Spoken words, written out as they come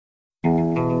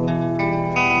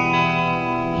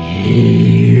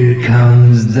Here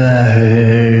comes the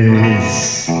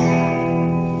hearse.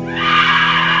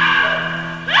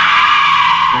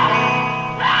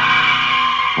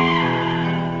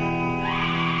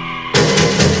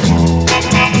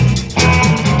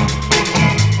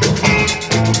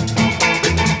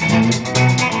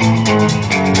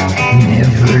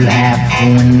 Never laugh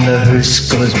when the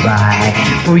hearse goes by,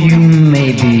 for you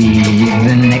may be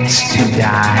the next to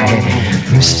die.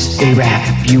 First they wrap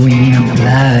you in a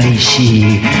bloody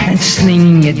sheet and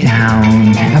sling you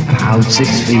down about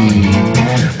 6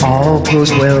 feet. All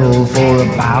goes well for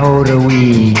about a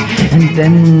week, and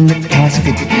then the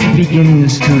casket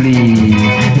begins to leak.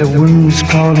 The worms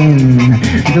crawl in,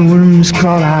 the worms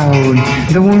crawl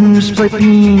out, the worms play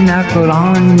pinochle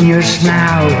on your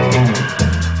snout.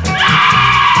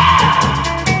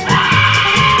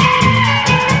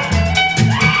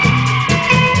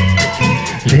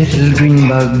 Little green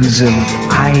bugs of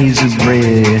eyes of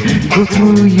red go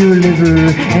through your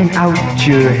liver and out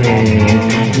your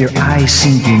head. Your eyes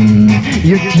sink in,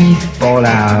 your teeth fall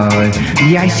out.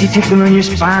 The icy tickle on your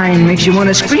spine makes you want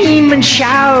to scream and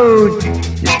shout.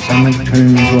 Your stomach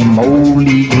turns to a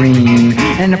moldy green,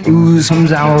 and the ooze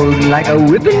comes out like a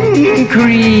whipping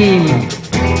cream.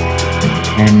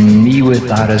 And me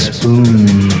without a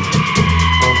spoon.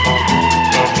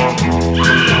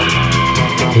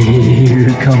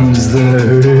 Here comes the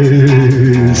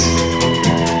hearse.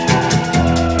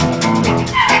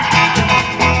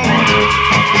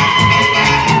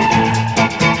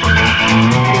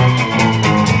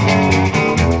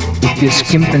 If you're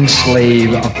skimping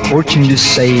slave, a fortune to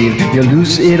save, you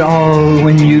lose it all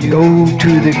when you go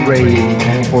to the grave.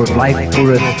 For if life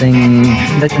were a thing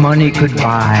that money could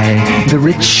buy, the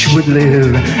rich would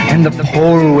live and the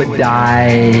poor would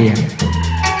die.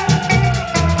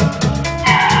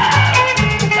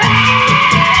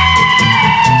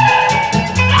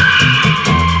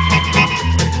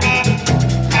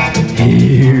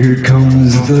 Here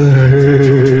comes the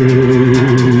hearse.